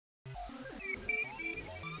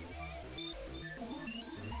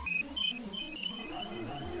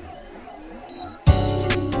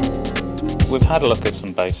we've had a look at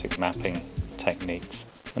some basic mapping techniques,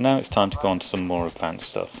 and now it's time to go on to some more advanced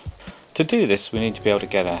stuff. To do this, we need to be able to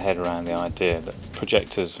get our head around the idea that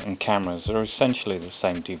projectors and cameras are essentially the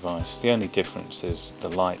same device. The only difference is the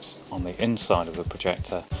light's on the inside of the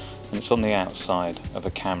projector and it's on the outside of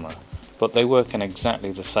a camera. But they work in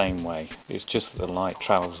exactly the same way. It's just that the light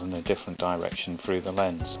travels in a different direction through the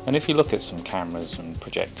lens. And if you look at some cameras and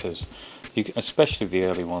projectors, especially the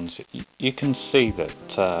early ones, you can see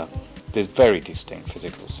that there's very distinct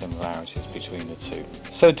physical similarities between the two.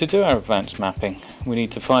 So to do our advanced mapping, we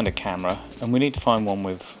need to find a camera, and we need to find one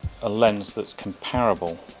with a lens that's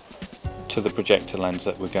comparable to the projector lens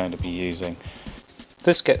that we're going to be using.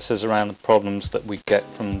 This gets us around the problems that we get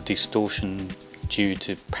from distortion due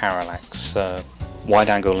to parallax.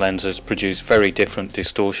 Wide-angle lenses produce very different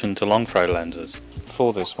distortion to long-throw lenses.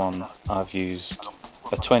 For this one, I've used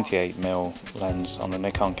a 28mm lens on the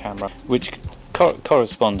Nikon camera, which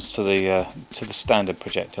corresponds to the standard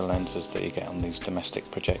projector lenses that you get on these domestic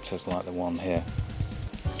projectors like the one here.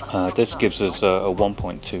 This gives us a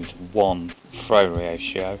 1.2 to 1 throw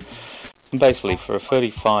ratio, and basically for a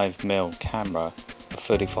 35mm camera, a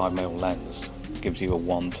 35mm lens gives you a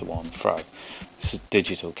 1 to 1 throw. It's a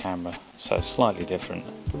digital camera, so it's slightly different,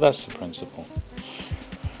 but that's the principle.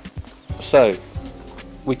 So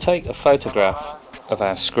we take a photograph of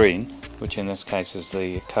our screen, which in this case is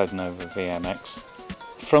the Codenova VMX,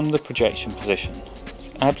 from the projection position. It's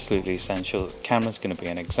absolutely essential that the camera is going to be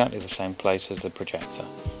in exactly the same place as the projector.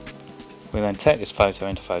 We then take this photo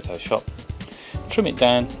into Photoshop, trim it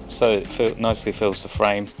down so it nicely fills the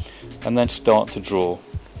frame, and then start to draw.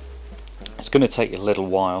 It's going to take you a little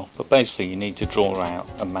while, but basically you need to draw out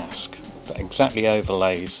a mask that exactly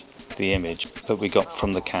overlays the image that we got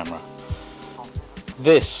from the camera.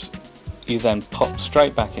 This you then pop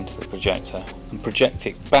straight back into the projector and project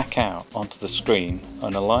it back out onto the screen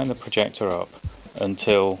and align the projector up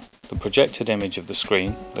until the projected image of the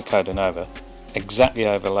screen, the Codenova, exactly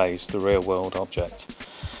overlays the real world object.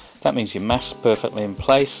 That means your mask's perfectly in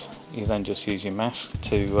place. You then just use your mask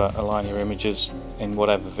to align your images in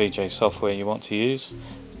whatever VJ software you want to use,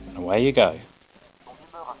 and away you go.